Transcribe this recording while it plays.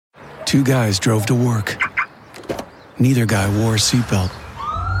Two guys drove to work. Neither guy wore a seatbelt.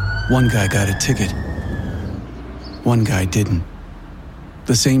 One guy got a ticket. One guy didn't.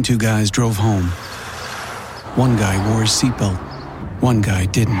 The same two guys drove home. One guy wore a seatbelt. One guy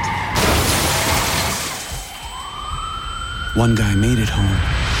didn't. One guy made it home.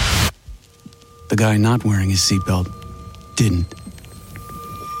 The guy not wearing his seatbelt didn't.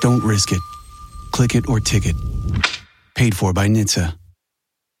 Don't risk it. Click it or ticket. Paid for by NHTSA.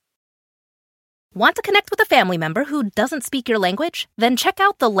 Want to connect with a family member who doesn't speak your language? Then check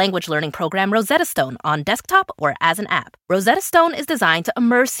out the language learning program Rosetta Stone on desktop or as an app. Rosetta Stone is designed to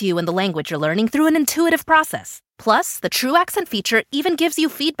immerse you in the language you're learning through an intuitive process. Plus, the True Accent feature even gives you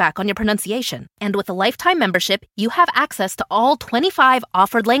feedback on your pronunciation. And with a lifetime membership, you have access to all 25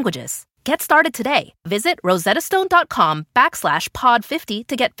 offered languages. Get started today. Visit rosettastone.com/pod50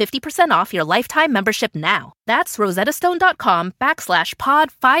 to get 50% off your lifetime membership now. That's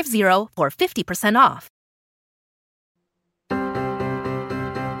rosettastone.com/pod50 for 50% off.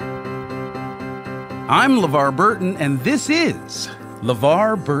 I'm LeVar Burton, and this is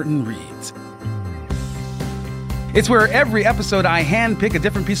LeVar Burton Reads. It's where every episode I handpick a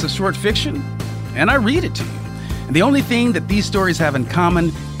different piece of short fiction, and I read it to you. And the only thing that these stories have in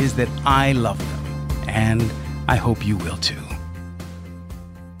common is that I love them, and I hope you will too.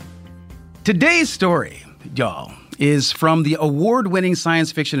 Today's story, y'all, is from the award-winning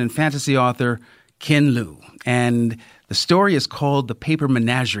science fiction and fantasy author Ken Liu, and the story is called The Paper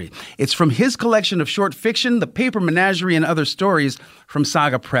Menagerie. It's from his collection of short fiction, The Paper Menagerie and Other Stories from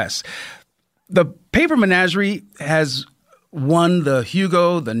Saga Press. The Paper Menagerie has won the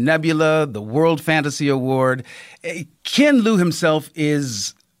Hugo, the Nebula, the World Fantasy Award. Ken Liu himself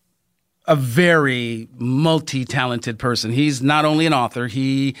is a very multi-talented person. He's not only an author,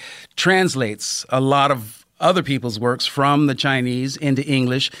 he translates a lot of other people's works from the Chinese into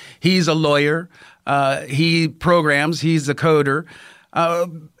English. He's a lawyer. He programs. He's a coder.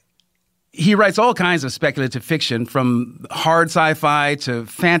 He writes all kinds of speculative fiction, from hard sci-fi to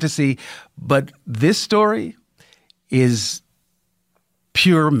fantasy. But this story is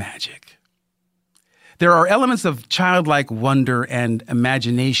pure magic. There are elements of childlike wonder and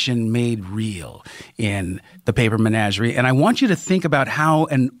imagination made real in The Paper Menagerie, and I want you to think about how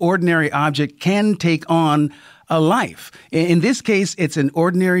an ordinary object can take on a life. In this case, it's an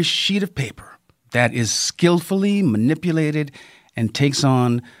ordinary sheet of paper that is skillfully manipulated and takes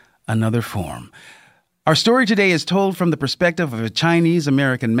on another form. Our story today is told from the perspective of a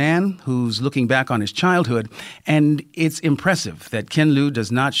Chinese-American man who's looking back on his childhood, and it's impressive that Ken Liu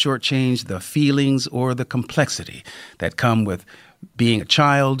does not shortchange the feelings or the complexity that come with being a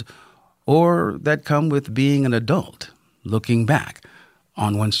child or that come with being an adult looking back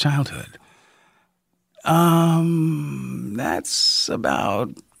on one's childhood. That's about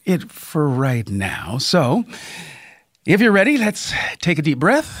it for right now. So, if you're ready, let's take a deep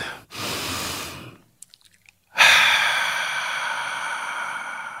breath.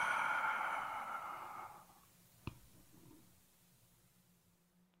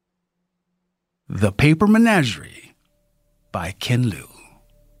 The Paper Menagerie by Ken Liu.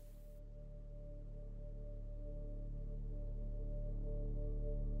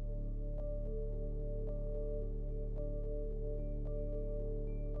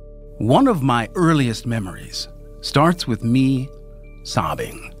 One of my earliest memories starts with me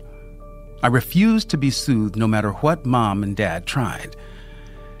sobbing. I refused to be soothed no matter what Mom and Dad tried.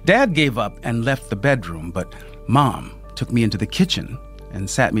 Dad gave up and left the bedroom, but Mom took me into the kitchen and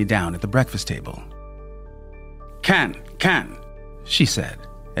sat me down at the breakfast table. Can, she said,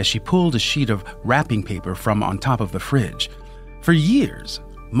 as she pulled a sheet of wrapping paper from on top of the fridge. For years,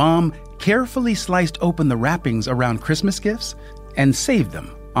 Mom carefully sliced open the wrappings around Christmas gifts and saved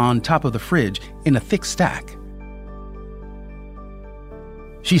them on top of the fridge in a thick stack.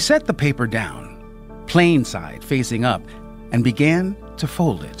 She set the paper down, plain side facing up, and began to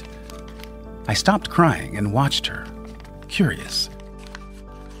fold it. I stopped crying and watched her, curious.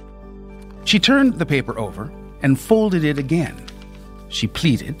 She turned the paper over and folded it again. She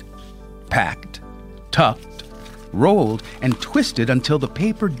pleated, packed, tucked, rolled, and twisted until the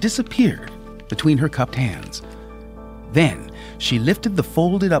paper disappeared between her cupped hands. Then she lifted the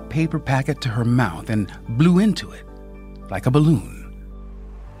folded-up paper packet to her mouth and blew into it like a balloon.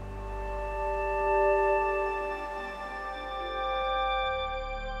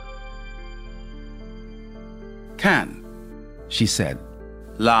 Can, she said.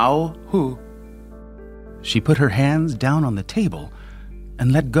 Lao Hu. She put her hands down on the table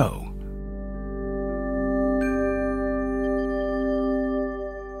and let go.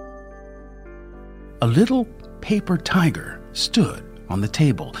 A little paper tiger stood on the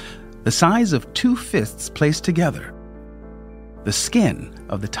table, the size of 2 fists placed together. The skin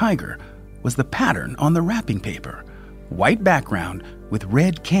of the tiger was the pattern on the wrapping paper, white background with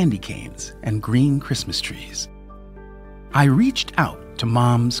red candy canes and green Christmas trees. I reached out to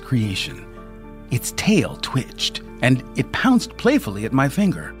Mom's creation. Its tail twitched, and it pounced playfully at my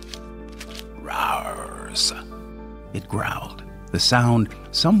finger. "Roars," it growled, the sound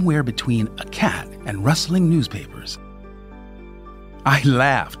somewhere between a cat and rustling newspapers. I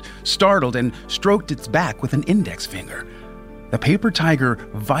laughed, startled, and stroked its back with an index finger. The paper tiger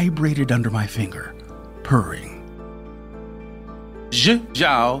vibrated under my finger, purring. "Je,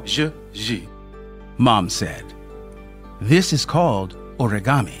 jiao, je, ji," Mom said. "This is called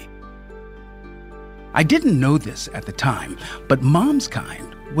origami." I didn't know this at the time, but Mom's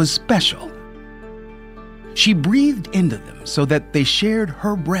kind was special. She breathed into them so that they shared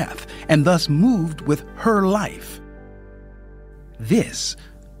her breath and thus moved with her life. This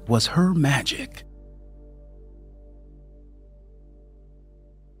was her magic.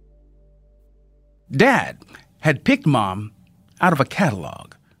 Dad had picked Mom out of a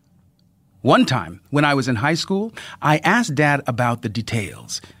catalog. One time, when I was in high school, I asked Dad about the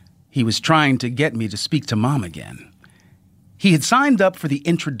details. He was trying to get me to speak to Mom again. He had signed up for the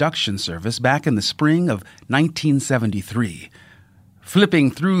introduction service back in the spring of 1973. Flipping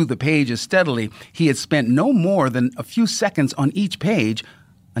through the pages steadily, he had spent no more than a few seconds on each page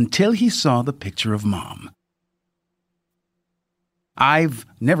until he saw the picture of Mom. I've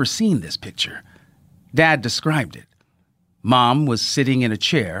never seen this picture. Dad described it. Mom was sitting in a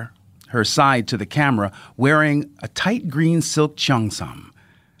chair, her side to the camera, wearing a tight green silk cheongsam.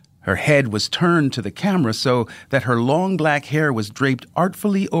 Her head was turned to the camera so that her long black hair was draped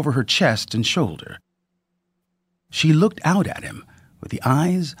artfully over her chest and shoulder. She looked out at him with the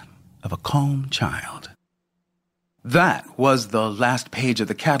eyes of a calm child. "That was the last page of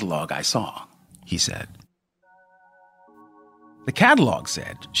the catalog I saw," he said. The catalog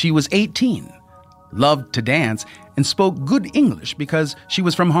said she was 18, loved to dance, and spoke good English because she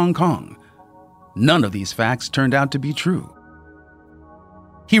was from Hong Kong. None of these facts turned out to be true.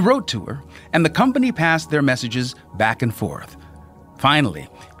 He wrote to her, and the company passed their messages back and forth. Finally,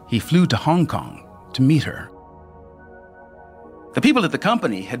 he flew to Hong Kong to meet her. The people at the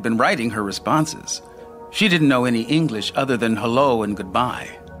company had been writing her responses. She didn't know any English other than hello and goodbye.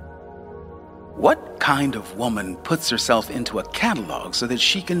 What kind of woman puts herself into a catalog so that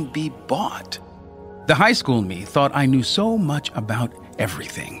she can be bought? The high school me thought I knew so much about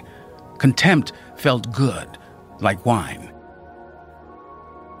everything. Contempt felt good, like wine.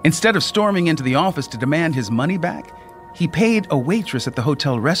 Instead of storming into the office to demand his money back, he paid a waitress at the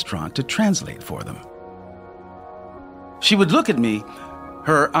hotel restaurant to translate for them. She would look at me,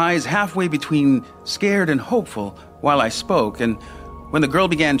 her eyes halfway between scared and hopeful while I spoke, and when the girl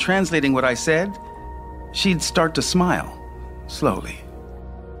began translating what I said, she'd start to smile, slowly.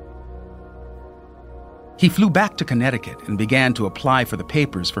 He flew back to Connecticut and began to apply for the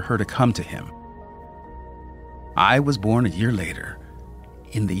papers for her to come to him. I was born a year later,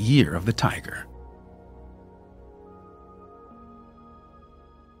 in the year of the tiger.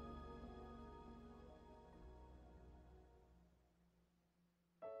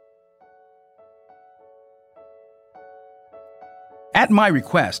 At my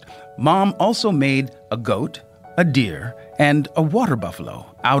request, Mom also made a goat, a deer, and a water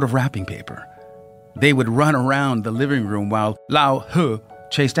buffalo out of wrapping paper. They would run around the living room while Lao He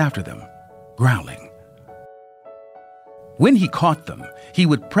chased after them, growling. When he caught them, he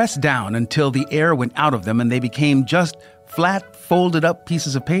would press down until the air went out of them and they became just flat, folded-up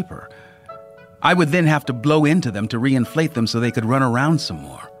pieces of paper. I would then have to blow into them to reinflate them so they could run around some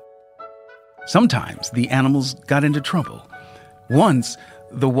more. Sometimes the animals got into trouble. Once,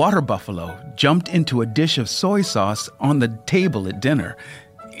 the water buffalo jumped into a dish of soy sauce on the table at dinner.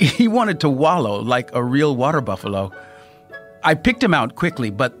 He wanted to wallow like a real water buffalo. I picked him out quickly,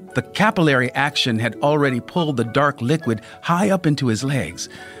 but the capillary action had already pulled the dark liquid high up into his legs.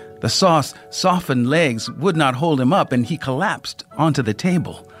 The sauce-softened legs would not hold him up, and he collapsed onto the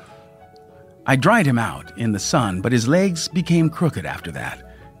table. I dried him out in the sun, but his legs became crooked after that,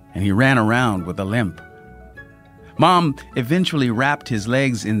 and he ran around with a limp. Mom eventually wrapped his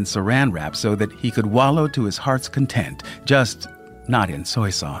legs in saran wrap so that he could wallow to his heart's content, just not in soy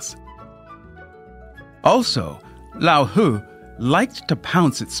sauce. Also, Lao He liked to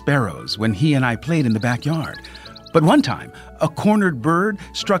pounce at sparrows when he and I played in the backyard. But one time, a cornered bird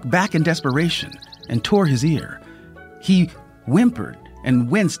struck back in desperation and tore his ear. He whimpered and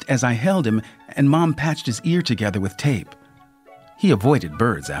winced as I held him, and Mom patched his ear together with tape. He avoided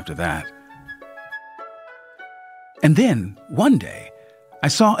birds after that. And then, one day, I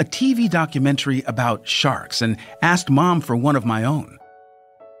saw a TV documentary about sharks and asked Mom for one of my own.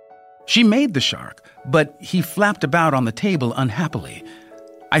 She made the shark, but he flapped about on the table unhappily.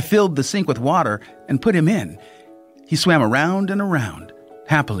 I filled the sink with water and put him in. He swam around and around,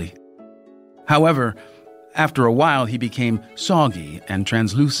 happily. However, after a while he became soggy and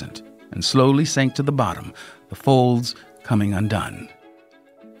translucent and slowly sank to the bottom, the folds coming undone.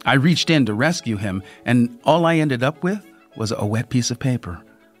 I reached in to rescue him, and all I ended up with was a wet piece of paper.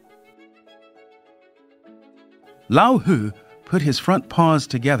 Lao Hu put his front paws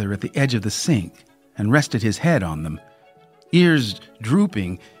together at the edge of the sink and rested his head on them. Ears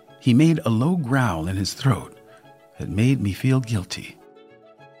drooping, he made a low growl in his throat that made me feel guilty.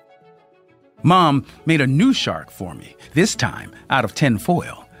 Mom made a new shark for me, this time out of tin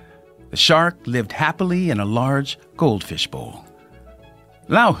foil. The shark lived happily in a large goldfish bowl.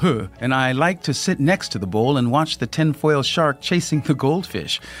 Lao Hu and I liked to sit next to the bowl and watch the tinfoil shark chasing the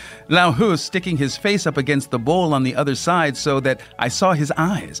goldfish. Lao Hu sticking his face up against the bowl on the other side so that I saw his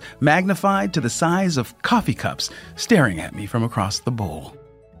eyes, magnified to the size of coffee cups, staring at me from across the bowl.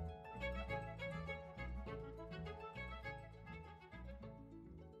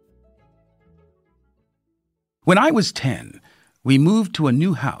 When I was 10, we moved to a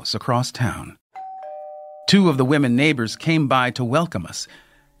new house across town. 2 of the women neighbors came by to welcome us.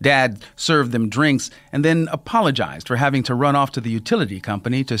 Dad served them drinks and then apologized for having to run off to the utility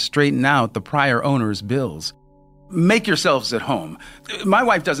company to straighten out the prior owner's bills. Make yourselves at home. My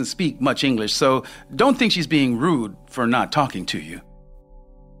wife doesn't speak much English, so don't think she's being rude for not talking to you.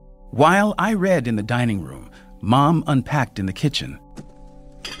 While I read in the dining room, Mom unpacked in the kitchen.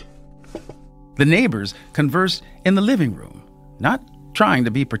 The neighbors conversed in the living room, not trying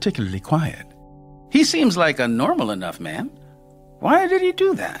to be particularly quiet. He seems like a normal enough man. Why did he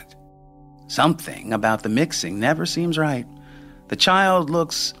do that? Something about the mixing never seems right. The child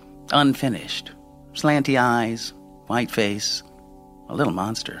looks unfinished. Slanty eyes, white face, a little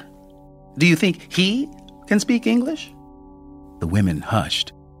monster. Do you think he can speak English? The women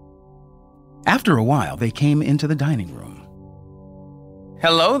hushed. After a while, they came into the dining room.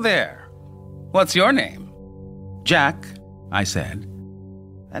 Hello there. What's your name? Jack, I said.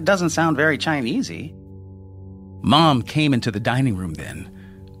 That doesn't sound very Chinesey. Mom came into the dining room then.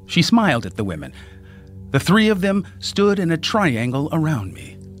 She smiled at the women. The 3 of them stood in a triangle around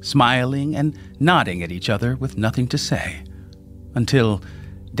me, smiling and nodding at each other with nothing to say, until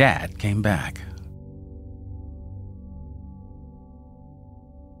Dad came back.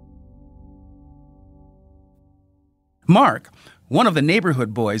 Mark, one of the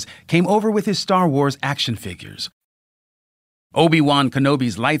neighborhood boys, came over with his Star Wars action figures. Obi-Wan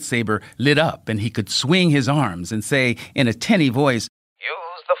Kenobi's lightsaber lit up and he could swing his arms and say in a tinny voice,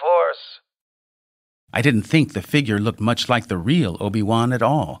 "Use the Force." I didn't think the figure looked much like the real Obi-Wan at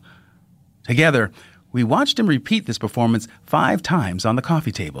all. Together, we watched him repeat this performance 5 times on the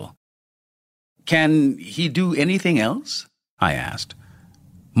coffee table. Can he do anything else? I asked.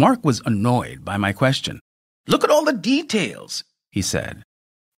 Mark was annoyed by my question. Look at all the details, he said.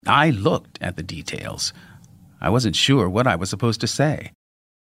 I looked at the details. I wasn't sure what I was supposed to say.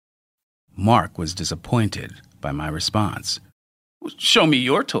 Mark was disappointed by my response. Show me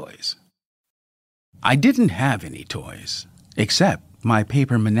your toys. I didn't have any toys, except my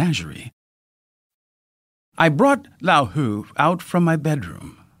paper menagerie. I brought Lao Hu out from my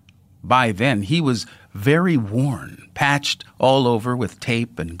bedroom. By then, he was very worn, patched all over with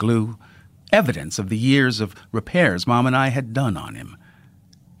tape and glue, evidence of the years of repairs Mom and I had done on him.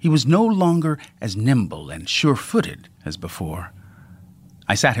 He was no longer as nimble and sure-footed as before.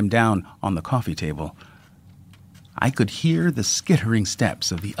 I sat him down on the coffee table. I could hear the skittering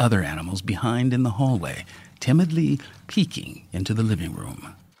steps of the other animals behind in the hallway, timidly peeking into the living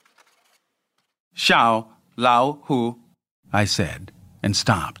room. Xiao, Lao Hu, I said, and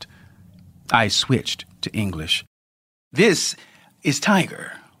stopped. I switched to English. This is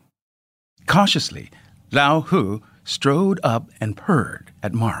Tiger. Cautiously, Lao Hu strode up and purred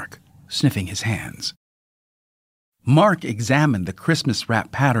at Mark, sniffing his hands. Mark examined the Christmas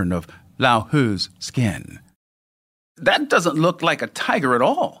wrap pattern of Lao Hu's skin. That doesn't look like a tiger at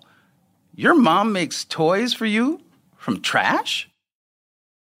all. Your mom makes toys for you from trash?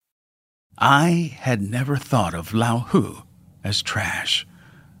 I had never thought of Lao Hu as trash.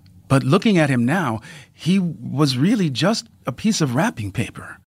 But looking at him now, he was really just a piece of wrapping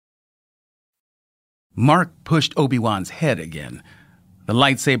paper. Mark pushed Obi-Wan's head again. The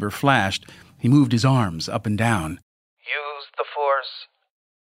lightsaber flashed. He moved his arms up and down. Use the Force.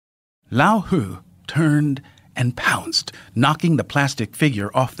 Lao Hu turned and pounced, knocking the plastic figure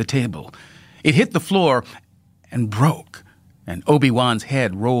off the table. It hit the floor and broke and Obi-Wan's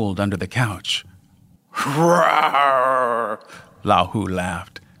head rolled under the couch. Roar! Lao Hu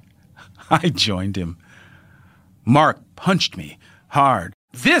laughed. I joined him. Mark punched me hard.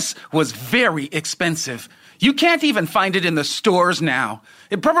 This was very expensive. You can't even find it in the stores now.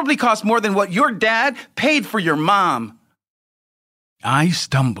 It probably cost more than what your dad paid for your mom. I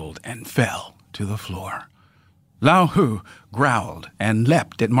stumbled and fell to the floor. Lao Hu growled and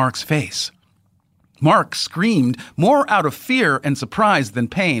leapt at Mark's face. Mark screamed more out of fear and surprise than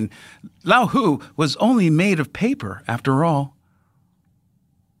pain. Lao Hu was only made of paper, after all.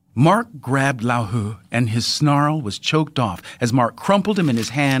 Mark grabbed Lao Hu, and his snarl was choked off as Mark crumpled him in his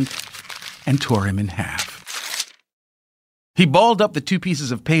hand and tore him in half. He balled up the 2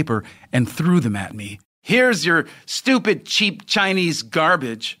 pieces of paper and threw them at me. Here's your stupid, cheap Chinese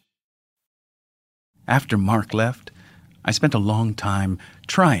garbage. After Mark left, I spent a long time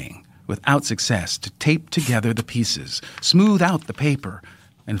trying, without success, to tape together the pieces, smooth out the paper,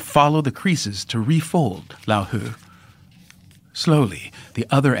 and follow the creases to refold Lao Hu. Slowly, the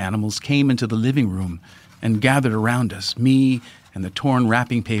other animals came into the living room and gathered around us, me and the torn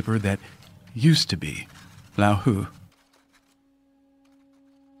wrapping paper that used to be Lao Hu.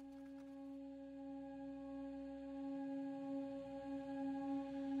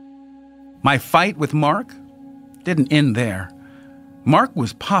 My fight with Mark didn't end there. Mark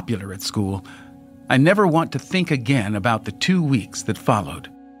was popular at school. I never want to think again about the 2 weeks that followed.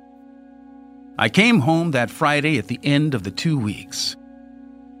 I came home that Friday at the end of the 2 weeks.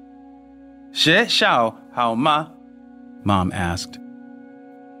 学校好吗? Mom asked.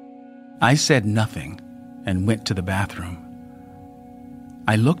 I said nothing and went to the bathroom.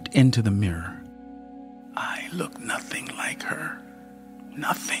 I looked into the mirror. I looked nothing like her.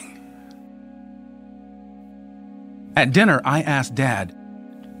 Nothing. At dinner, I asked Dad,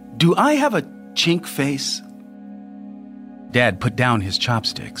 "Do I have a chink face?" Dad put down his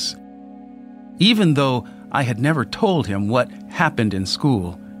chopsticks. Even though I had never told him what happened in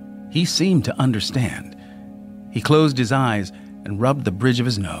school, he seemed to understand. He closed his eyes and rubbed the bridge of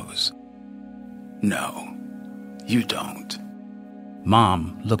his nose. "No, you don't."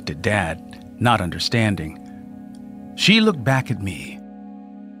 Mom looked at Dad, not understanding. She looked back at me.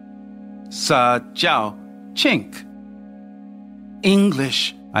 啥叫 chink?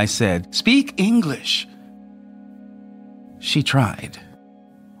 English, I said. Speak English. She tried.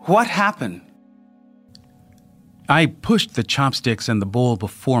 What happened? I pushed the chopsticks and the bowl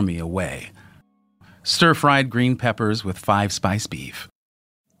before me away. Stir-fried green peppers with 5-spice beef.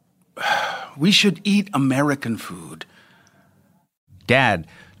 We should eat American food. Dad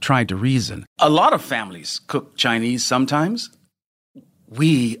tried to reason. A lot of families cook Chinese sometimes.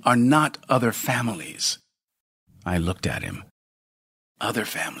 We are not other families. I looked at him. Other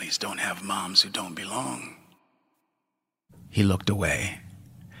families don't have moms who don't belong. He looked away.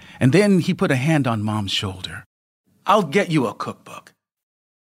 And then he put a hand on Mom's shoulder. I'll get you a cookbook.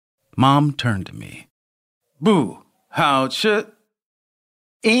 Mom turned to me. Boo, how should...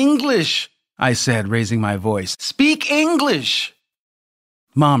 English, I said, raising my voice. Speak English.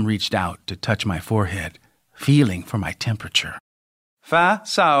 Mom reached out to touch my forehead, feeling for my temperature. Fa,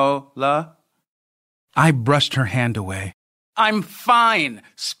 sao, la. I brushed her hand away. I'm fine.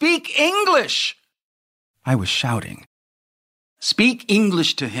 Speak English. I was shouting. Speak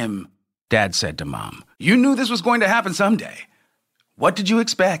English to him, Dad said to Mom. You knew this was going to happen someday. What did you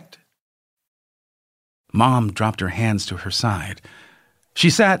expect? Mom dropped her hands to her side. She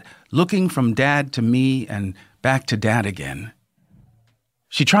sat looking from Dad to me and back to Dad again.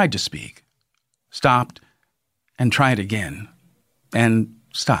 She tried to speak, stopped, and tried again, and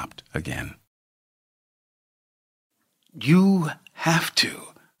stopped again. You have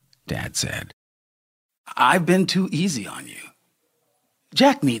to, Dad said. I've been too easy on you.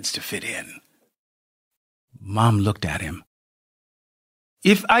 Jack needs to fit in. Mom looked at him.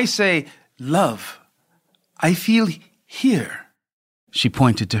 If I say love, I feel here. She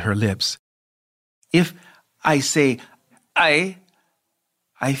pointed to her lips. If I say I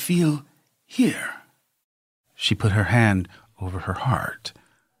feel here. She put her hand over her heart.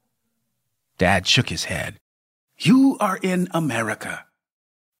 Dad shook his head. You are in America.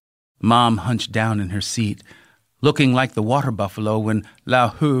 Mom hunched down in her seat, looking like the water buffalo when Lao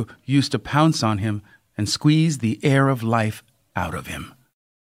Hu used to pounce on him and squeeze the air of life out of him.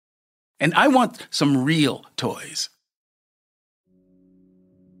 And I want some real toys.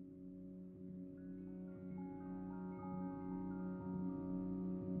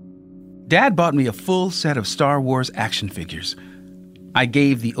 Dad bought me a full set of Star Wars action figures. I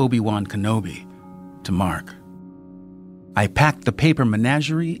gave the Obi-Wan Kenobi to Mark. I packed the paper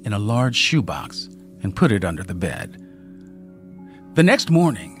menagerie in a large shoebox and put it under the bed. The next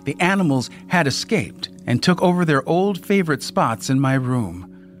morning, the animals had escaped and took over their old favorite spots in my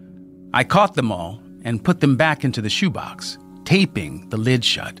room. I caught them all and put them back into the shoebox, taping the lid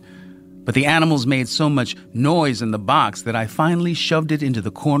shut. But the animals made so much noise in the box that I finally shoved it into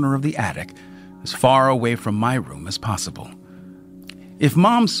the corner of the attic, as far away from my room as possible. If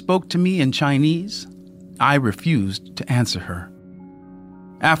Mom spoke to me in Chinese, I refused to answer her.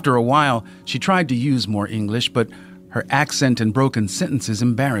 After a while, she tried to use more English, but her accent and broken sentences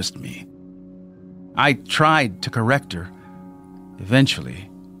embarrassed me. I tried to correct her. Eventually,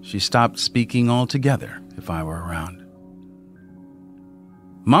 she stopped speaking altogether if I were around.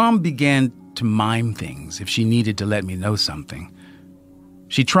 Mom began to mime things if she needed to let me know something.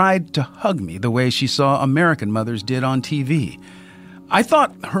 She tried to hug me the way she saw American mothers did on TV. I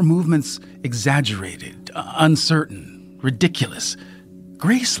thought her movements exaggerated, uncertain, ridiculous,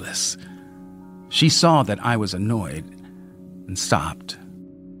 graceless. She saw that I was annoyed and stopped.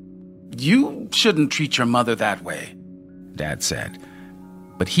 "You shouldn't treat your mother that way," Dad said.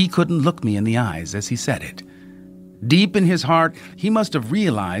 But he couldn't look me in the eyes as he said it. Deep in his heart, he must have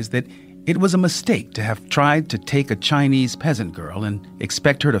realized that it was a mistake to have tried to take a Chinese peasant girl and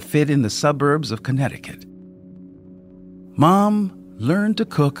expect her to fit in the suburbs of Connecticut. Mom learned to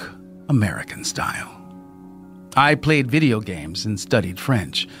cook American style. I played video games and studied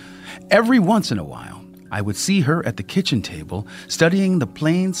French. Every once in a while, I would see her at the kitchen table studying the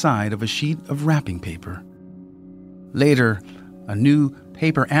plain side of a sheet of wrapping paper. Later, a new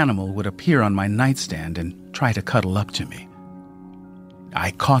paper animal would appear on my nightstand and try to cuddle up to me.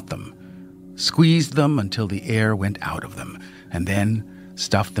 I caught them, squeezed them until the air went out of them, and then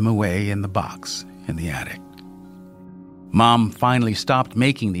stuffed them away in the box in the attic. Mom finally stopped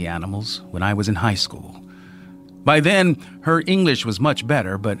making the animals when I was in high school. By then, her English was much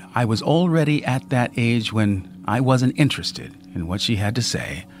better, but I was already at that age when I wasn't interested in what she had to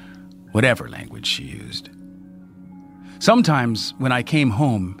say, whatever language she used. Sometimes, when I came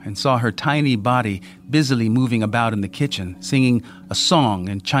home and saw her tiny body busily moving about in the kitchen, singing a song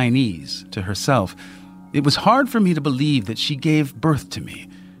in Chinese to herself, it was hard for me to believe that she gave birth to me.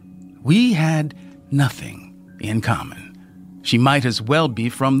 We had nothing in common. She might as well be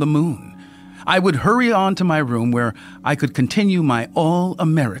from the moon. I would hurry on to my room where I could continue my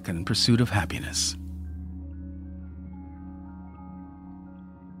all-American pursuit of happiness.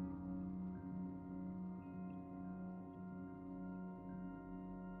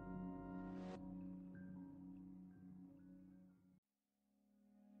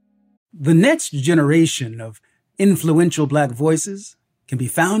 The next generation of influential Black voices can be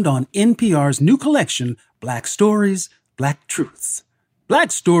found on NPR's new collection, Black Stories, Black Truths.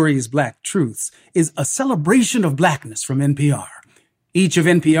 Black Stories, Black Truths is a celebration of Blackness from NPR. Each of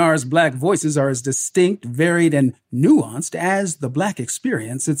NPR's Black voices are as distinct, varied, and nuanced as the Black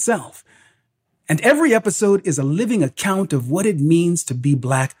experience itself. And every episode is a living account of what it means to be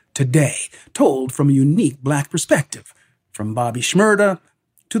Black today, told from a unique Black perspective. From Bobby Shmurda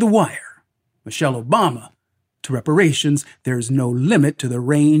to The Wire, Michelle Obama to reparations, there's no limit to the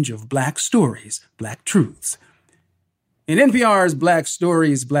range of Black stories, Black truths. In NPR's Black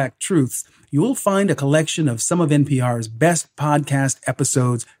Stories, Black Truths, you'll find a collection of some of NPR's best podcast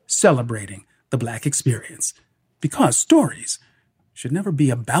episodes celebrating the Black experience. Because stories should never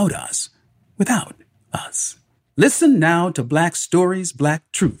be about us without us. Listen now to Black Stories, Black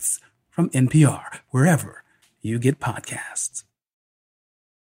Truths from NPR, wherever you get podcasts.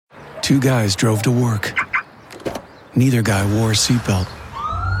 Two guys drove to work. Neither guy wore a seatbelt.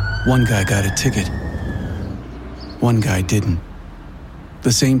 One guy got a ticket. One guy didn't.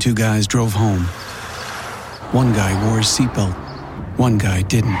 The same two guys drove home. One guy wore his seatbelt. One guy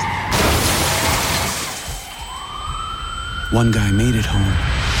didn't. One guy made it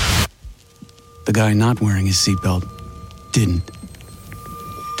home. The guy not wearing his seatbelt didn't.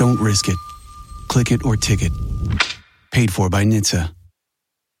 Don't risk it. Click it or ticket. Paid for by NHTSA.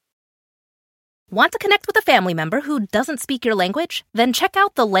 Want to connect with a family member who doesn't speak your language? Then check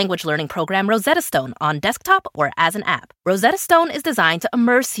out the language learning program Rosetta Stone on desktop or as an app. Rosetta Stone is designed to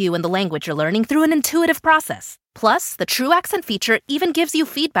immerse you in the language you're learning through an intuitive process. Plus, the True Accent feature even gives you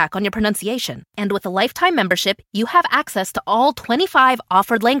feedback on your pronunciation. And with a lifetime membership, you have access to all 25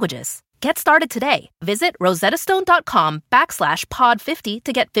 offered languages. Get started today. Visit rosettastone.com/pod50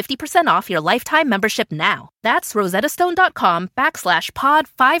 to get 50% off your lifetime membership now. That's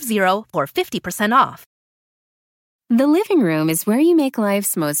rosettastone.com/pod50 for 50% off. The living room is where you make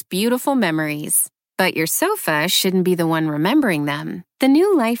life's most beautiful memories. But your sofa shouldn't be the one remembering them. The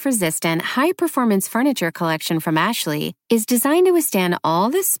new life-resistant, high-performance furniture collection from Ashley is designed to withstand all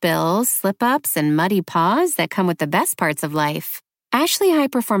the spills, slip-ups, and muddy paws that come with the best parts of life. Ashley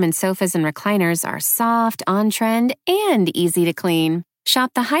high-performance sofas and recliners are soft, on-trend, and easy to clean.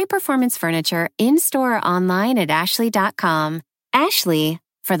 Shop the high-performance furniture in-store or online at ashley.com. Ashley,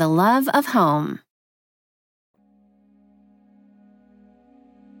 for the love of home.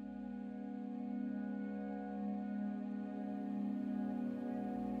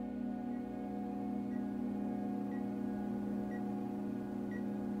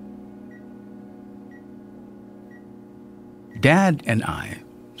 Dad and I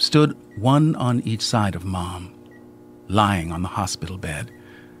stood one on each side of Mom, lying on the hospital bed.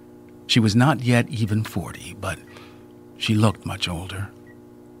 She was not yet even 40, but she looked much older.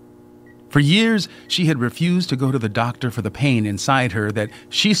 For years, she had refused to go to the doctor for the pain inside her that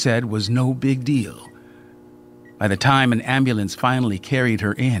she said was no big deal. By the time an ambulance finally carried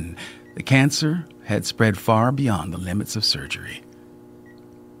her in, the cancer had spread far beyond the limits of surgery.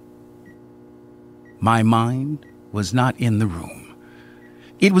 My mind was not in the room.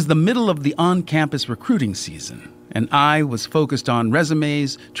 It was the middle of the on-campus recruiting season, and I was focused on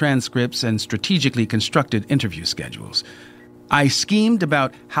resumes, transcripts, and strategically constructed interview schedules. I schemed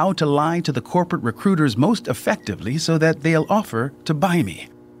about how to lie to the corporate recruiters most effectively so that they'll offer to buy me.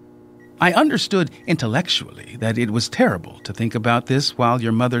 I understood intellectually that it was terrible to think about this while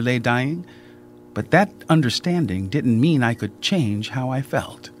your mother lay dying, but that understanding didn't mean I could change how I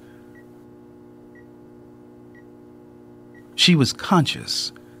felt. She was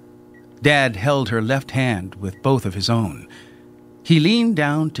conscious. Dad held her left hand with both of his own. He leaned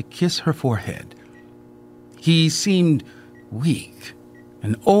down to kiss her forehead. He seemed weak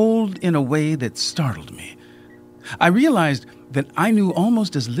and old in a way that startled me. I realized that I knew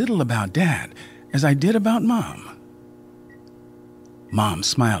almost as little about Dad as I did about Mom. Mom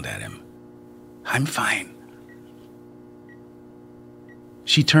smiled at him. "I'm fine."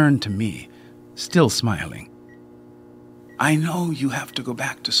 She turned to me, still smiling. "I know you have to go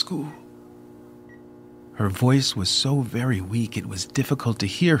back to school." Her voice was so very weak it was difficult to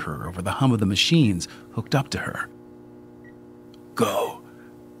hear her over the hum of the machines hooked up to her. "Go.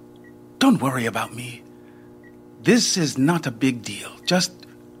 Don't worry about me. This is not a big deal. Just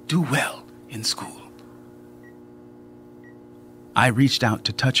do well in school." I reached out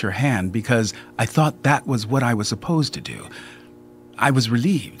to touch her hand because I thought that was what I was supposed to do. I was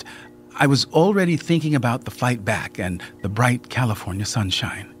relieved. I was already thinking about the fight back and the bright California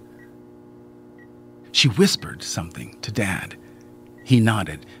sunshine. She whispered something to Dad. He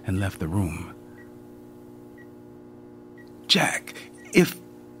nodded and left the room. "Jack, if..."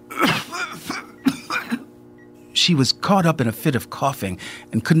 She was caught up in a fit of coughing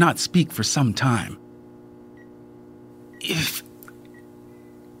and could not speak for some time. "If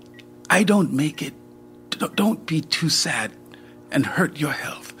I don't make it, don't be too sad and hurt your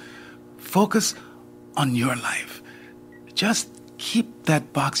health. Focus on your life. Just keep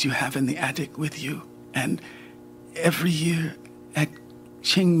that box you have in the attic with you, and every year at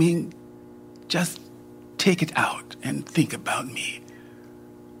Qingming, just take it out and think about me.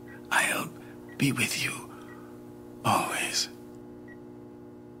 I'll be with you always."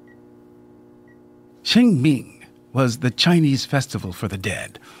 Qingming was the Chinese festival for the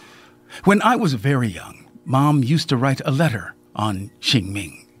dead. When I was very young, Mom used to write a letter on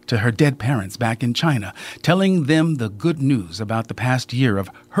Qingming to her dead parents back in China, telling them the good news about the past year of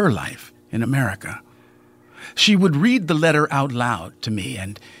her life in America. She would read the letter out loud to me,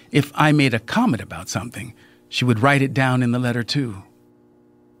 and if I made a comment about something, she would write it down in the letter too.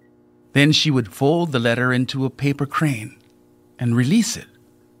 Then she would fold the letter into a paper crane and release it,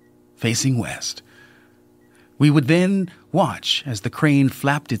 facing west. We would then watch as the crane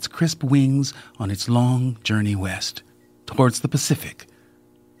flapped its crisp wings on its long journey west, towards the Pacific,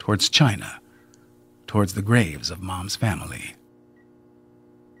 towards China, towards the graves of Mom's family.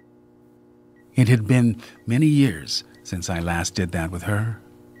 It had been many years since I last did that with her.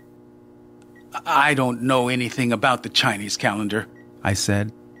 "I don't know anything about the Chinese calendar," I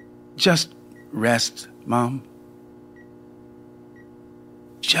said. "Just rest, Mom.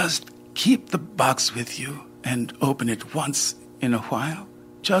 Just keep the box with you and open it once in a while.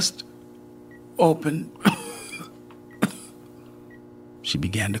 Just open..." She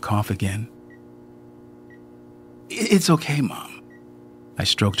began to cough again. "It's okay, Mom." I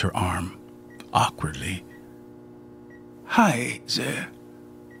stroked her arm, awkwardly. "Hi, there.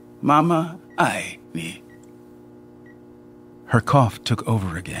 Mama, ni." Her cough took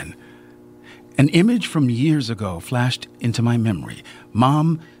over again. An image from years ago flashed into my memory.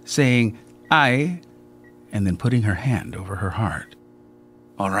 Mom saying, "I," and then putting her hand over her heart.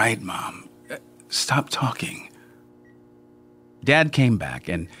 "All right, Mom. Stop talking." Dad came back,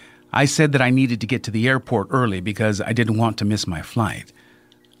 and I said that I needed to get to the airport early because I didn't want to miss my flight.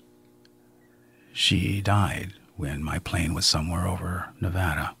 She died when my plane was somewhere over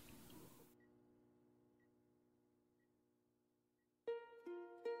Nevada.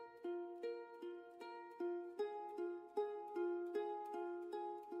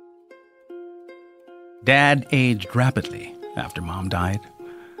 Dad aged rapidly after Mom died.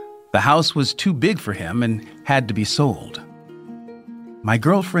 The house was too big for him and had to be sold. My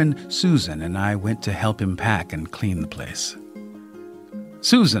girlfriend Susan and I went to help him pack and clean the place.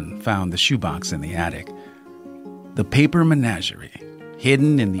 Susan found the shoebox in the attic. The paper menagerie,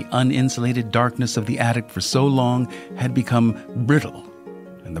 hidden in the uninsulated darkness of the attic for so long, had become brittle,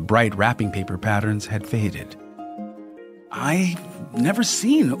 and the bright wrapping paper patterns had faded. "I've never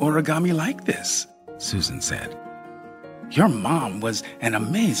seen origami like this," Susan said. "Your mom was an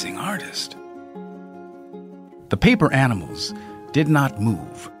amazing artist." The paper animals did not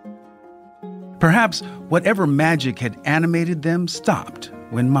move. Perhaps whatever magic had animated them stopped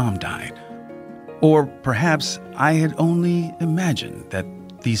when Mom died. Or perhaps I had only imagined that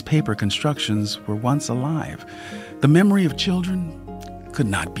these paper constructions were once alive. The memory of children could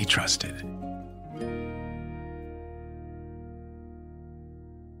not be trusted.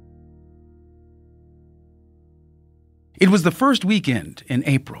 It was the first weekend in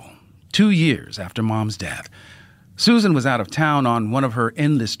April, 2 years after Mom's death. Susan was out of town on one of her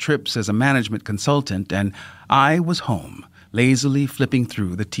endless trips as a management consultant, and I was home, lazily flipping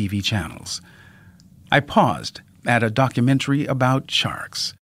through the TV channels. I paused at a documentary about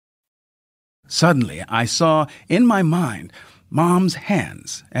sharks. Suddenly, I saw in my mind Mom's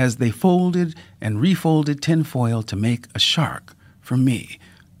hands as they folded and refolded tinfoil to make a shark for me,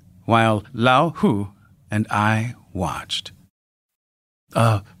 while Lao Hu and I watched.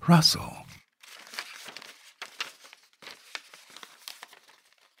 A rustle.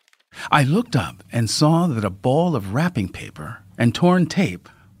 I looked up and saw that a ball of wrapping paper and torn tape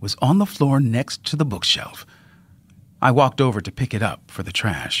was on the floor next to the bookshelf. I walked over to pick it up for the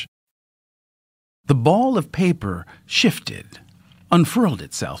trash. The ball of paper shifted, unfurled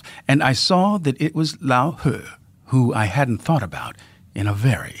itself, and I saw that it was Lao Hu, who I hadn't thought about in a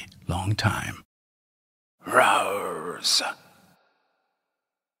very long time. Rouse.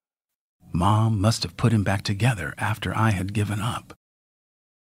 Mom must have put him back together after I had given up.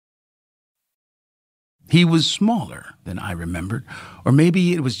 He was smaller than I remembered, or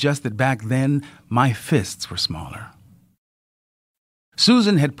maybe it was just that back then my fists were smaller.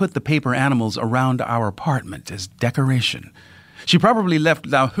 Susan had put the paper animals around our apartment as decoration. She probably left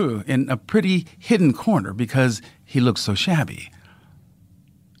Lao Hu in a pretty hidden corner because he looked so shabby.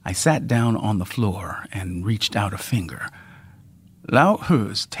 I sat down on the floor and reached out a finger. Lao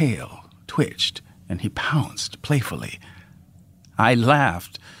Hu's tail twitched and he pounced playfully. I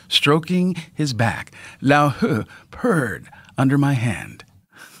laughed, stroking his back. Lao Hu purred under my hand.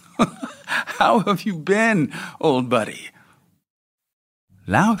 "How have you been, old buddy?"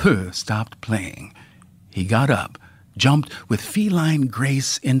 Lao Hu stopped playing. He got up, jumped with feline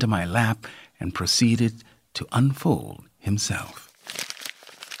grace into my lap, and proceeded to unfold himself.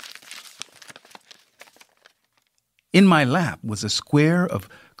 In my lap was a square of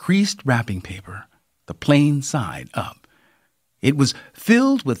creased wrapping paper, the plain side up. It was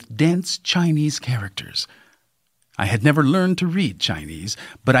filled with dense Chinese characters. I had never learned to read Chinese,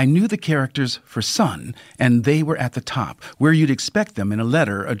 but I knew the characters for son, and they were at the top, where you'd expect them in a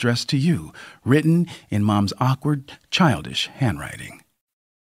letter addressed to you, written in Mom's awkward, childish handwriting.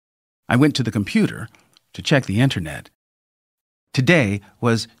 I went to the computer to check the internet. Today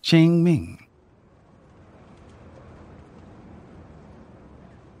was Qingming.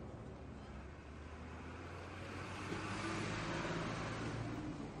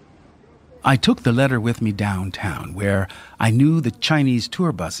 I took the letter with me downtown, where I knew the Chinese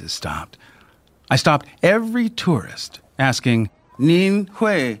tour buses stopped. I stopped every tourist, asking, "Nin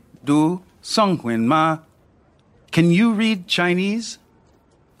hui du songhuin ma?" Can you read Chinese?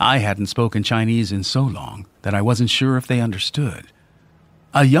 I hadn't spoken Chinese in so long that I wasn't sure if they understood.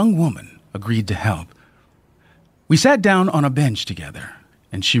 A young woman agreed to help. We sat down on a bench together,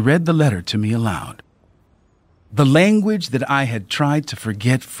 and she read the letter to me aloud. The language that I had tried to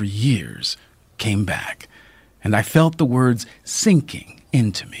forget for years came back, and I felt the words sinking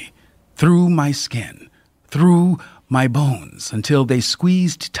into me, through my skin, through my bones, until they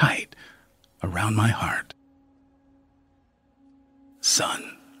squeezed tight around my heart.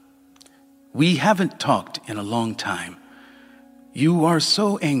 Son, we haven't talked in a long time. You are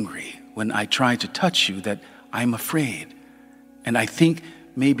so angry when I try to touch you that I'm afraid, and I think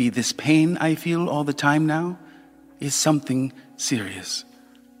maybe this pain I feel all the time now is something serious.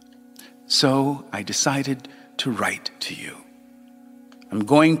 So I decided to write to you. I'm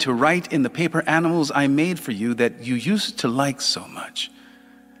going to write in the paper animals I made for you that you used to like so much.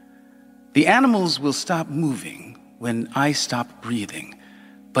 The animals will stop moving when I stop breathing,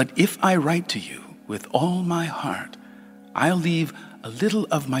 but if I write to you with all my heart, I'll leave a little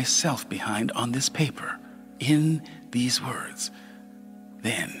of myself behind on this paper, in these words.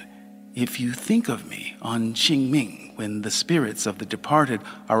 Then, if you think of me on Qingming when the spirits of the departed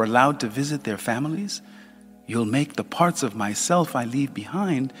are allowed to visit their families, you'll make the parts of myself I leave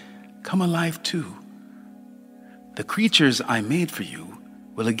behind come alive too. The creatures I made for you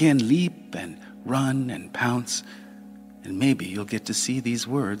will again leap and run and pounce, and maybe you'll get to see these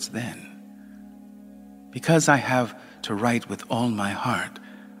words then. Because I have to write with all my heart,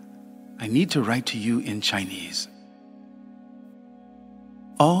 I need to write to you in Chinese.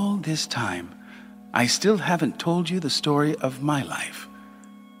 All this time, I still haven't told you the story of my life.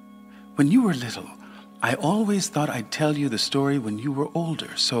 When you were little, I always thought I'd tell you the story when you were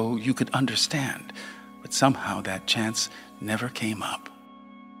older so you could understand, but somehow that chance never came up.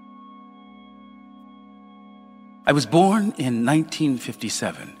 I was born in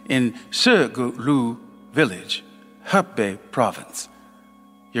 1957 in Shigulu village, Hebei province.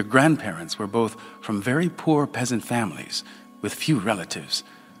 Your grandparents were both from very poor peasant families with few relatives.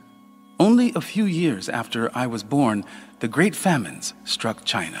 Only a few years after I was born, the Great Famines struck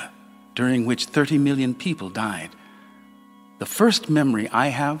China, during which 30 million people died. The first memory I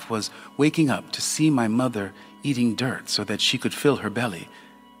have was waking up to see my mother eating dirt so that she could fill her belly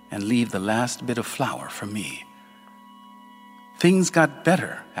and leave the last bit of flour for me. Things got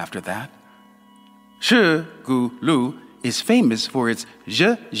better after that. Shigulu is famous for its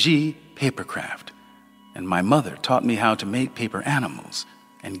zhe papercraft, and my mother taught me how to make paper animals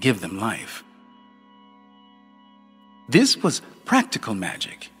and give them life. This was practical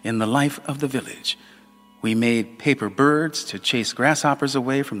magic in the life of the village. We made paper birds to chase grasshoppers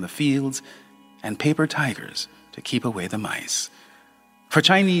away from the fields and paper tigers to keep away the mice. For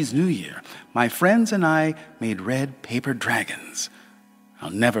Chinese New Year, my friends and I made red paper dragons.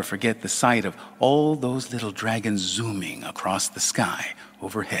 I'll never forget the sight of all those little dragons zooming across the sky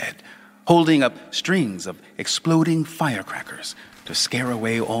overhead, holding up strings of exploding firecrackers to scare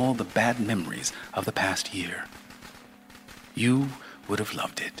away all the bad memories of the past year. You would have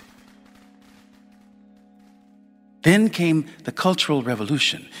loved it. Then came the Cultural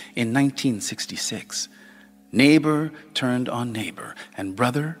Revolution in 1966. Neighbor turned on neighbor, and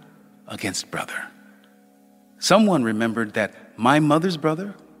brother against brother. Someone remembered that my mother's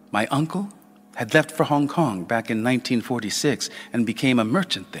brother, my uncle, had left for Hong Kong back in 1946 and became a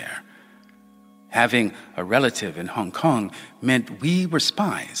merchant there. Having a relative in Hong Kong meant we were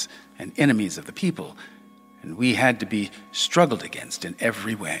spies and enemies of the people, and we had to be struggled against in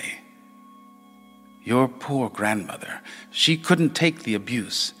every way. Your poor grandmother, she couldn't take the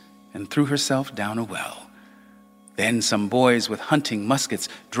abuse and threw herself down a well. Then some boys with hunting muskets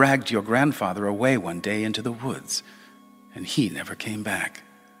dragged your grandfather away one day into the woods, and he never came back.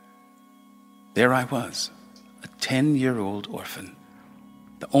 There I was, a 10-year-old orphan.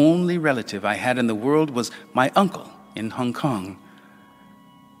 The only relative I had in the world was my uncle in Hong Kong.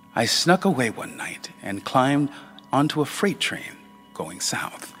 I snuck away one night and climbed onto a freight train going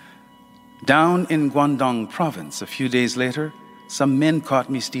south. Down in Guangdong province a few days later, some men caught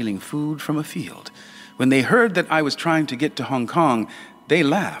me stealing food from a field. When they heard that I was trying to get to Hong Kong, they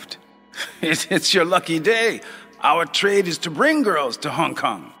laughed. It's your lucky day. Our trade is to bring girls to Hong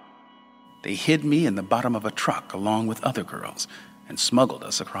Kong. They hid me in the bottom of a truck along with other girls and smuggled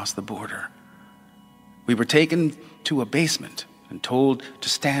us across the border. We were taken to a basement and told to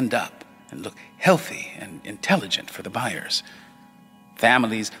stand up and look healthy and intelligent for the buyers.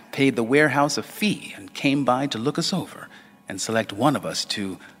 Families paid the warehouse a fee and came by to look us over and select one of us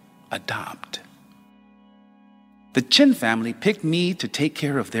to adopt. The Chen family picked me to take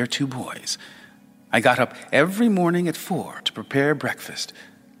care of their 2 boys. I got up every morning at 4 to prepare breakfast.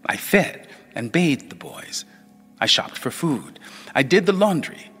 I fed and bathed the boys. I shopped for food. I did the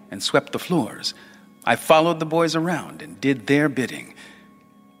laundry and swept the floors. I followed the boys around and did their bidding.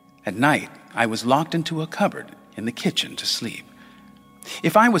 At night, I was locked into a cupboard in the kitchen to sleep.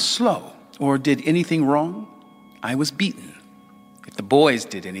 If I was slow or did anything wrong, I was beaten. If the boys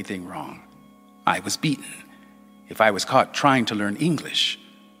did anything wrong, I was beaten. If I was caught trying to learn English,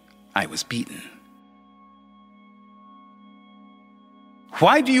 I was beaten.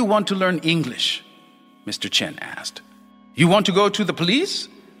 "Why do you want to learn English?" Mr. Chen asked. "You want to go to the police?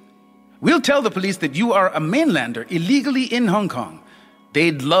 We'll tell the police that you are a mainlander illegally in Hong Kong.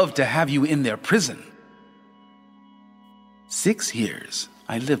 They'd love to have you in their prison." 6 years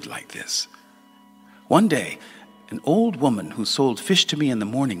I lived like this. One day, an old woman who sold fish to me in the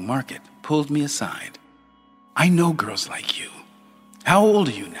morning market pulled me aside. "I know girls like you. How old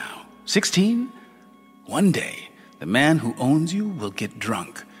are you now? 16? One day, the man who owns you will get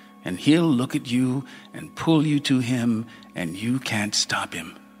drunk, and he'll look at you and pull you to him, and you can't stop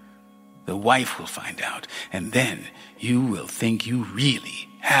him. The wife will find out, and then you will think you really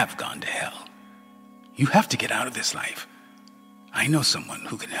have gone to hell. You have to get out of this life. I know someone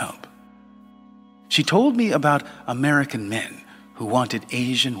who can help." She told me about American men who wanted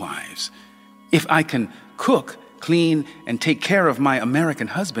Asian wives. If I can cook, clean, and take care of my American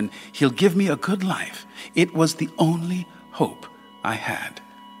husband, he'll give me a good life. It was the only hope I had.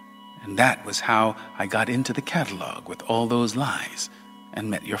 And that was how I got into the catalog with all those lies and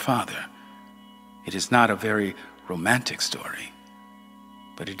met your father. It is not a very romantic story,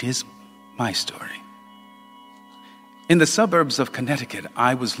 but it is my story. In the suburbs of Connecticut,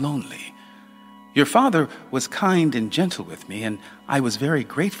 I was lonely. Your father was kind and gentle with me, and I was very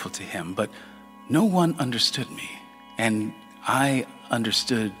grateful to him, but no one understood me, and I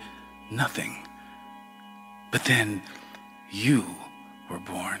understood nothing. But then you were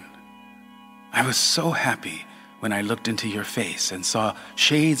born. I was so happy when I looked into your face and saw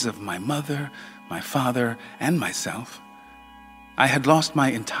shades of my mother, my father, and myself. I had lost my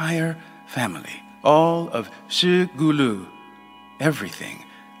entire family, all of Shigulu, everything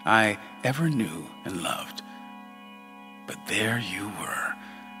I ever knew and loved. But there you were,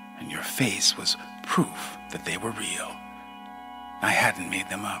 and your face was proof that they were real. I hadn't made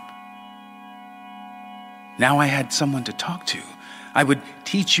them up. Now I had someone to talk to. I would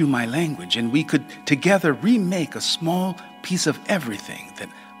teach you my language, and we could together remake a small piece of everything that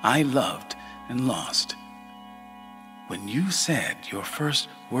I loved and lost. When you said your first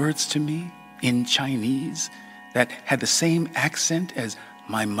words to me in Chinese that had the same accent as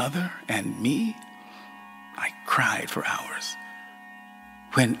my mother and me, I cried for hours.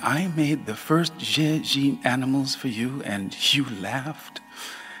 When I made the first Zhe animals for you and you laughed,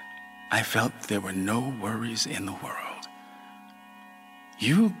 I felt there were no worries in the world.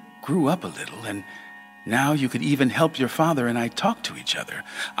 You grew up a little, and now you could even help your father and I talk to each other.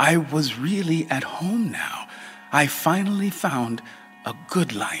 I was really at home now. I finally found a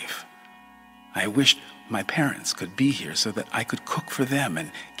good life. I wished my parents could be here so that I could cook for them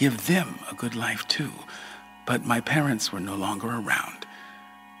and give them a good life too. But my parents were no longer around.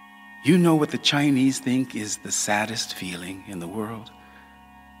 You know what the Chinese think is the saddest feeling in the world?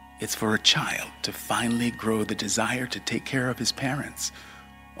 It's for a child to finally grow the desire to take care of his parents,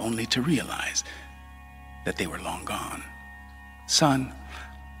 only to realize that they were long gone. Son,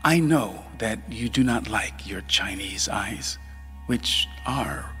 I know that you do not like your Chinese eyes, which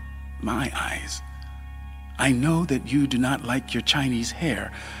are my eyes. I know that you do not like your Chinese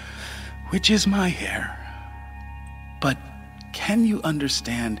hair, which is my hair. But can you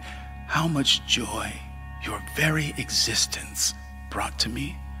understand how much joy your very existence brought to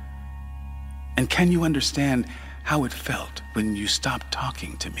me? And can you understand how it felt when you stopped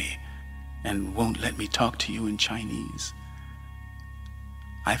talking to me and won't let me talk to you in Chinese?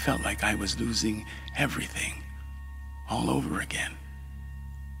 I felt like I was losing everything all over again.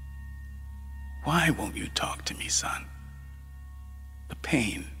 Why won't you talk to me, son? The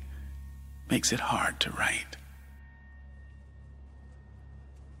pain makes it hard to write.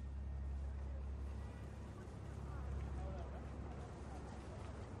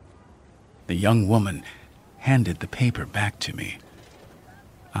 The young woman handed the paper back to me.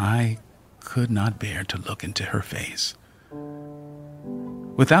 I could not bear to look into her face.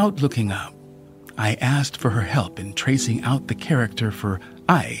 Without looking up, I asked for her help in tracing out the character for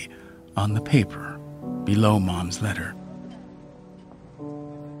I on the paper below Mom's letter.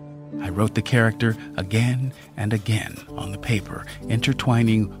 I wrote the character again and again on the paper,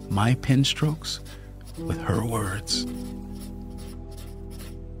 intertwining my pen strokes with her words.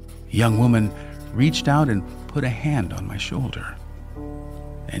 The young woman reached out and put a hand on my shoulder.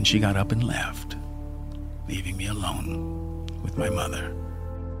 Then she got up and left, leaving me alone with my mother.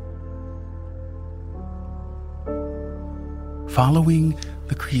 Following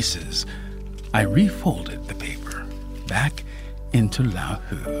the creases, I refolded the paper back into Lao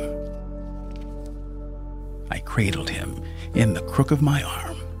Hu. I cradled him in the crook of my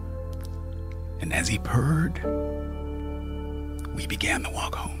arm, and as he purred, we began the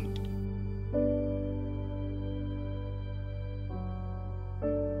walk home.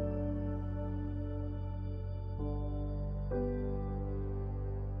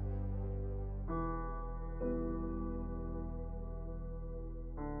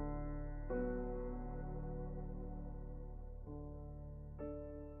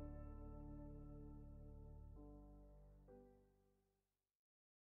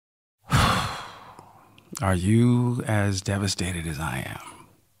 Are you as devastated as I am?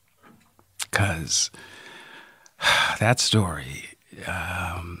 Because that story,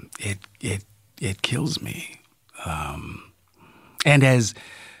 it kills me. And as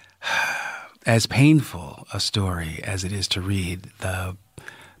painful a story as it is to read, the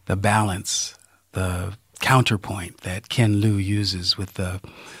balance, the counterpoint that Ken Liu uses with the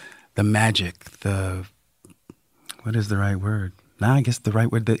magic, what is the right word? No, I guess the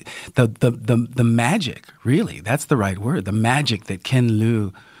right word, the magic, really, that's the right word. The magic that Ken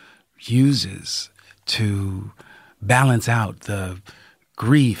Liu uses to balance out the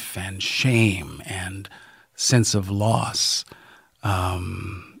grief and shame and sense of loss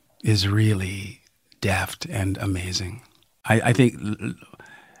is really deft and amazing. I think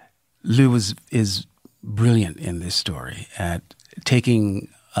Liu is brilliant in this story at taking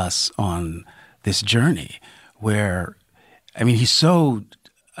us on this journey where, I mean, he's so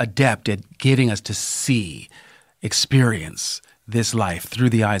adept at getting us to see, experience this life through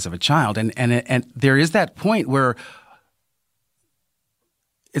the eyes of a child. And there is that point where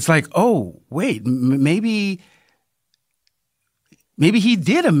it's like, oh, wait, maybe he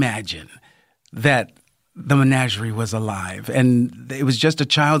did imagine that the menagerie was alive, and it was just a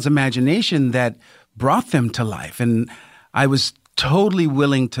child's imagination that brought them to life. And I was totally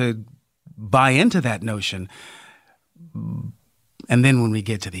willing to buy into that notion. And then when we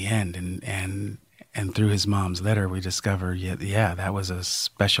get to the end and through his mom's letter, we discover, yeah, that was a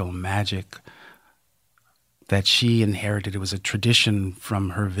special magic that she inherited. It was a tradition from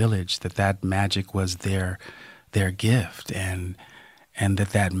her village, that magic was their gift, and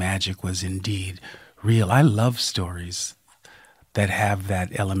that magic was indeed real. I love stories that have that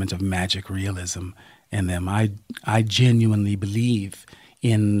element of magic realism in them. I genuinely believe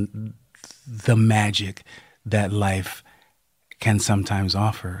in the magic that life can sometimes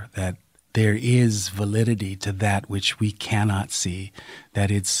offer, that there is validity to that which we cannot see,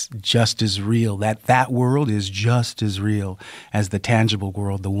 that it's just as real, that world is just as real as the tangible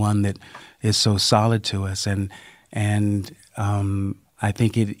world, the one that is so solid to us. And I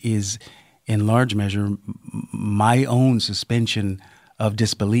think it is, in large measure, my own suspension of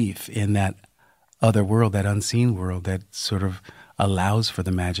disbelief in that other world, that unseen world, that sort of allows for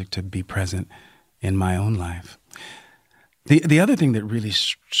the magic to be present in my own life. The other thing that really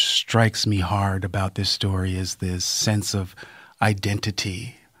strikes me hard about this story is this sense of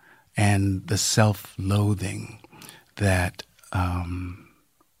identity and the self-loathing that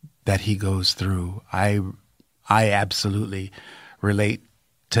he goes through. I absolutely relate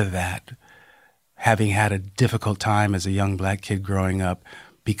to that. Having had a difficult time as a young black kid growing up,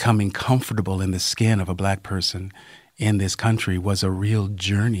 becoming comfortable in the skin of a black person in this country was a real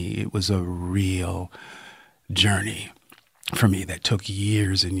journey. It was a real journey for me that took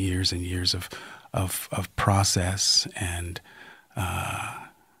years and years and years of process and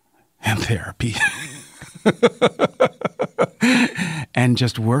therapy and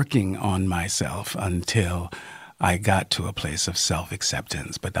just working on myself until I got to a place of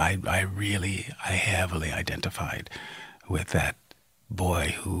self-acceptance. But I heavily identified with that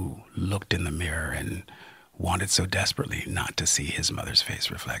boy who looked in the mirror and wanted so desperately not to see his mother's face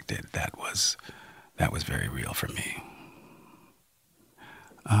reflected. That was very real for me.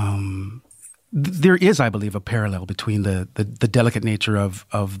 There is, I believe, a parallel between the delicate nature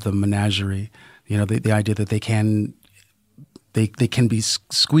of the menagerie. You know, the idea that they can be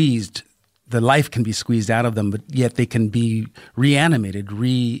squeezed, the life can be squeezed out of them, but yet they can be reanimated,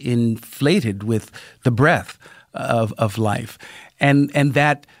 reinflated with the breath of life, and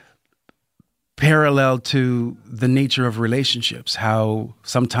that parallel to the nature of relationships, how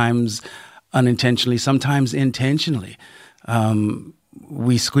sometimes unintentionally, sometimes intentionally,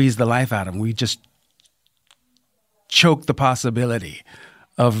 we squeeze the life out of them. We just choke the possibility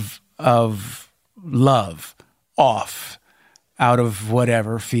of love off out of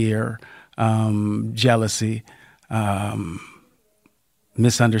whatever fear, jealousy,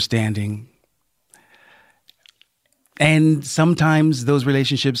 misunderstanding. And sometimes those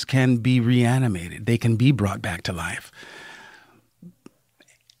relationships can be reanimated. They can be brought back to life.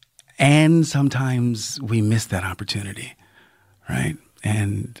 And sometimes we miss that opportunity, right?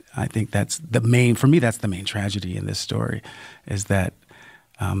 And I think that's for me, that's the main tragedy in this story, is that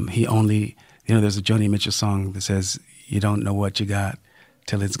he only, there's a Joni Mitchell song that says, you don't know what you got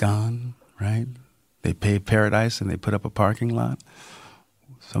till it's gone, right? They pay paradise and they put up a parking lot.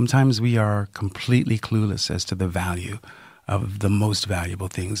 Sometimes we are completely clueless as to the value of the most valuable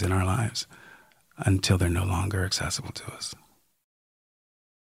things in our lives until they're no longer accessible to us.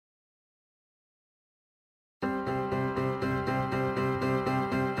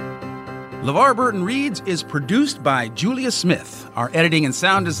 LeVar Burton Reads is produced by Julia Smith, our editing and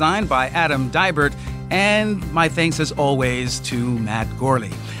sound design by Adam Dybert, and my thanks as always to Matt Gorley.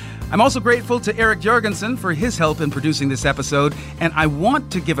 I'm also grateful to Eric Jorgensen for his help in producing this episode, and I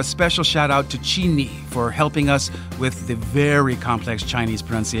want to give a special shout out to Chi Ni for helping us with the very complex Chinese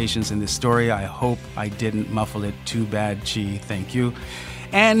pronunciations in this story. I hope I didn't muffle it too bad, Chi. Thank you.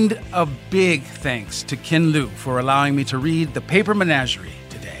 And a big thanks to Ken Liu for allowing me to read The Paper Menagerie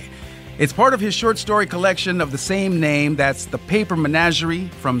today. It's part of his short story collection of the same name. That's The Paper Menagerie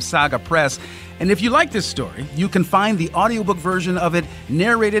from Saga Press. And if you like this story, you can find the audiobook version of it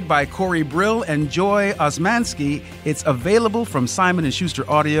narrated by Corey Brill and Joy Osmansky. It's available from Simon & Schuster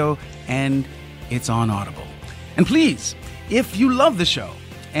Audio, and it's on Audible. And please, if you love the show,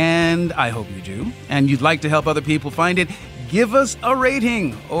 and I hope you do, and you'd like to help other people find it, give us a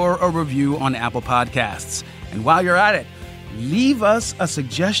rating or a review on Apple Podcasts. And while you're at it, leave us a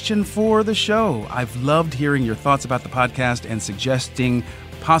suggestion for the show. I've loved hearing your thoughts about the podcast and suggesting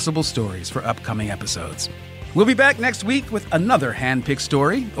possible stories for upcoming episodes. We'll be back next week with another hand-picked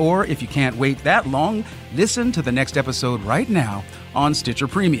story, or if you can't wait that long, listen to the next episode right now on Stitcher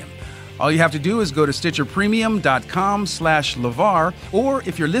Premium. All you have to do is go to stitcherpremium.com/LeVar, or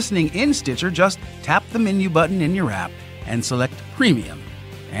if you're listening in Stitcher, just tap the menu button in your app and select Premium,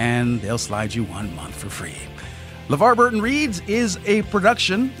 and they'll slide you 1 month for free. LeVar Burton Reads is a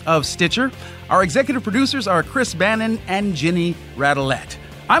production of Stitcher. Our executive producers are Chris Bannon and Ginny Radelet.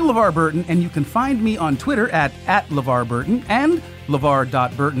 I'm LeVar Burton, and you can find me on Twitter at LeVar Burton and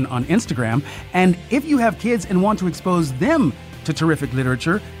LeVar.Burton on Instagram. And if you have kids and want to expose them to terrific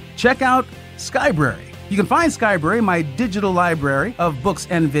literature, check out Skybrary. You can find Skybrary, my digital library of books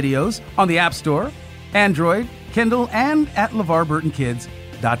and videos, on the App Store, Android, Kindle, and at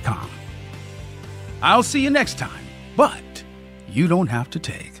LeVarBurtonKids.com. I'll see you next time, but you don't have to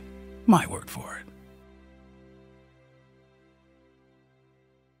take my word for it.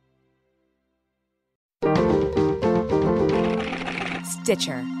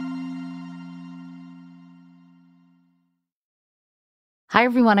 Stitcher. Hi,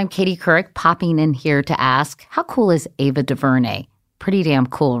 everyone. I'm Katie Couric, popping in here to ask, how cool is Ava DuVernay? Pretty damn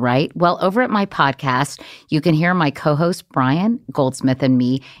cool, right? Well, over at my podcast, you can hear my co-host Brian Goldsmith and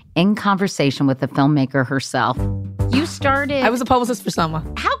me in conversation with the filmmaker herself. You started... I was a publicist for Selma.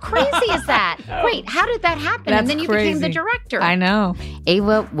 How crazy is that? Wait, how did that happen? That's and then you crazy. became the director. I know.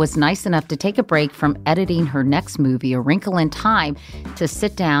 Ava was nice enough to take a break from editing her next movie, A Wrinkle in Time, to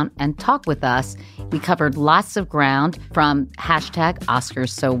sit down and talk with us. We covered lots of ground, from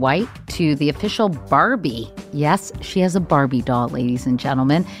 #OscarsSoWhite to the official Barbie. Yes, she has a Barbie doll, ladies and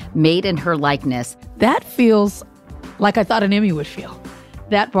gentlemen, made in her likeness. That feels like I thought an Emmy would feel.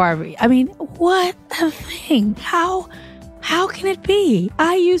 That Barbie. I mean, what a thing. How can it be?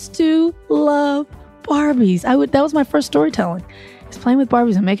 I used to love Barbies. That was my first storytelling. Is playing with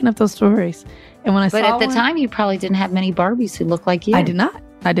Barbies and making up those stories. And when I But at the time, you probably didn't have many Barbies who looked like you. I did not.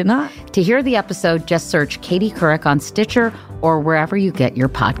 To hear the episode, just search Katie Couric on Stitcher or wherever you get your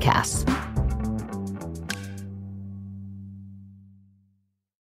podcasts.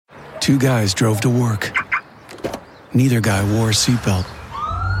 Two guys drove to work. Neither guy wore a seatbelt.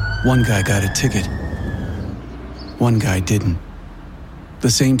 One guy got a ticket. One guy didn't. The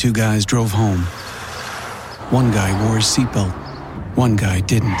same two guys drove home. One guy wore his seatbelt. One guy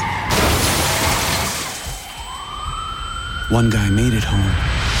didn't. One guy made it home.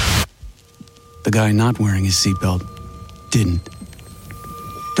 The guy not wearing his seatbelt didn't.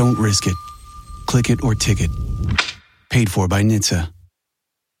 Don't risk it. Click it or ticket. Paid for by NHTSA.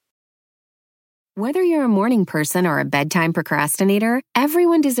 Whether you're a morning person or a bedtime procrastinator,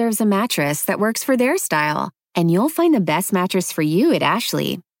 everyone deserves a mattress that works for their style. And you'll find the best mattress for you at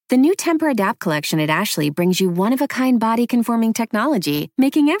Ashley. The new Tempur-Adapt collection at Ashley brings you one-of-a-kind body-conforming technology,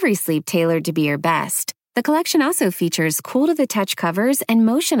 making every sleep tailored to be your best. The collection also features cool-to-the-touch covers and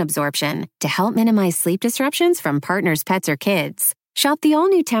motion absorption to help minimize sleep disruptions from partners, pets, or kids. Shop the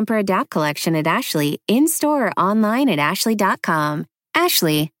all-new Tempur-Adapt collection at Ashley, in-store or online at ashley.com.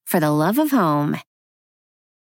 Ashley, for the love of home.